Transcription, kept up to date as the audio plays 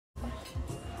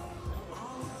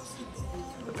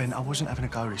Ben, I wasn't having a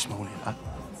go this morning.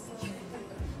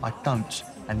 I don't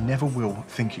and never will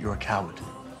think you're a coward.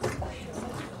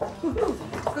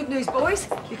 Good news, boys.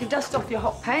 You can dust off your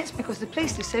hot pants because the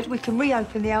police have said we can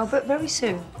reopen the Albert very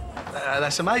soon.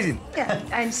 That's amazing. Yeah,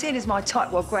 and seeing as my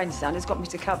tightwad grandson has got me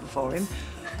to cover for him,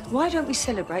 why don't we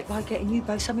celebrate by getting you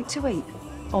both something to eat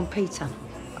on Peter?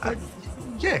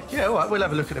 Yeah, all right. We'll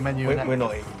have a look at the menu. We're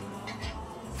not eating.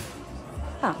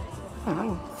 Oh, all right.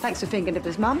 Well, thanks for thinking of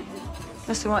us, Mum.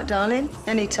 That's all right, darling.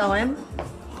 Any time.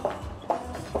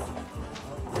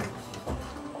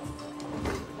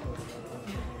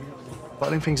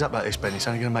 Bottling things up like this, Ben, it's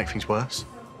only going to make things worse.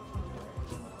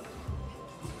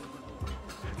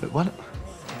 Look, why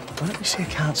don't we see a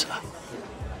counsellor?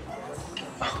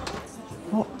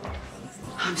 What?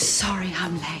 I'm sorry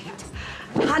I'm late.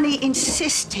 Honey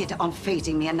insisted on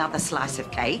feeding me another slice of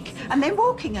cake, and then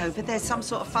walking over, there's some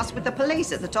sort of fuss with the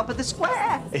police at the top of the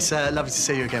square. It's lovely to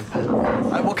see you again,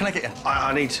 pal. What can I get you?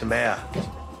 I need some air.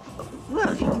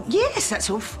 Well, yes, that's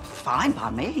all fine by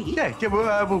me. Yeah,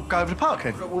 we'll go over the park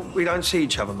then. Well, we don't see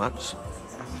each other much.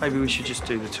 Maybe we should just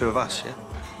do the two of us, yeah?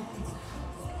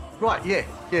 Right,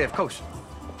 yeah, of course.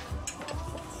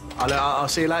 I'll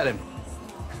see you later then.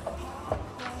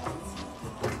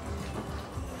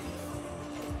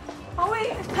 Oh,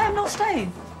 wait, is Pam not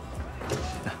staying?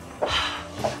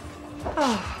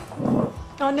 Oh,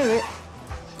 I knew it.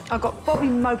 I got Bobby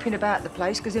moping about the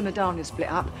place because him and Daniel split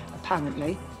up,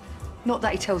 apparently. Not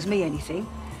that he tells me anything.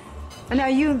 And now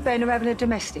you and Ben are having a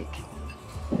domestic.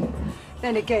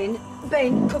 Then again,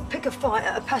 Ben could pick a fight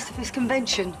at a pacifist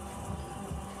convention.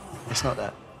 It's not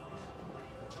that.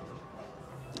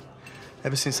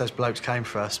 Ever since those blokes came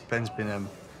for us, Ben's been,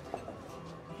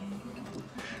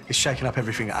 he's shaken up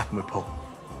everything that happened with Paul.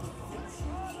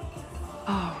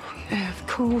 Oh, yeah, of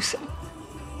course.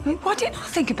 I mean, why didn't I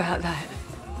think about that?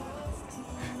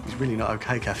 He's really not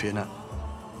okay, Kathy, and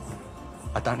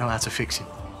I don't know how to fix him.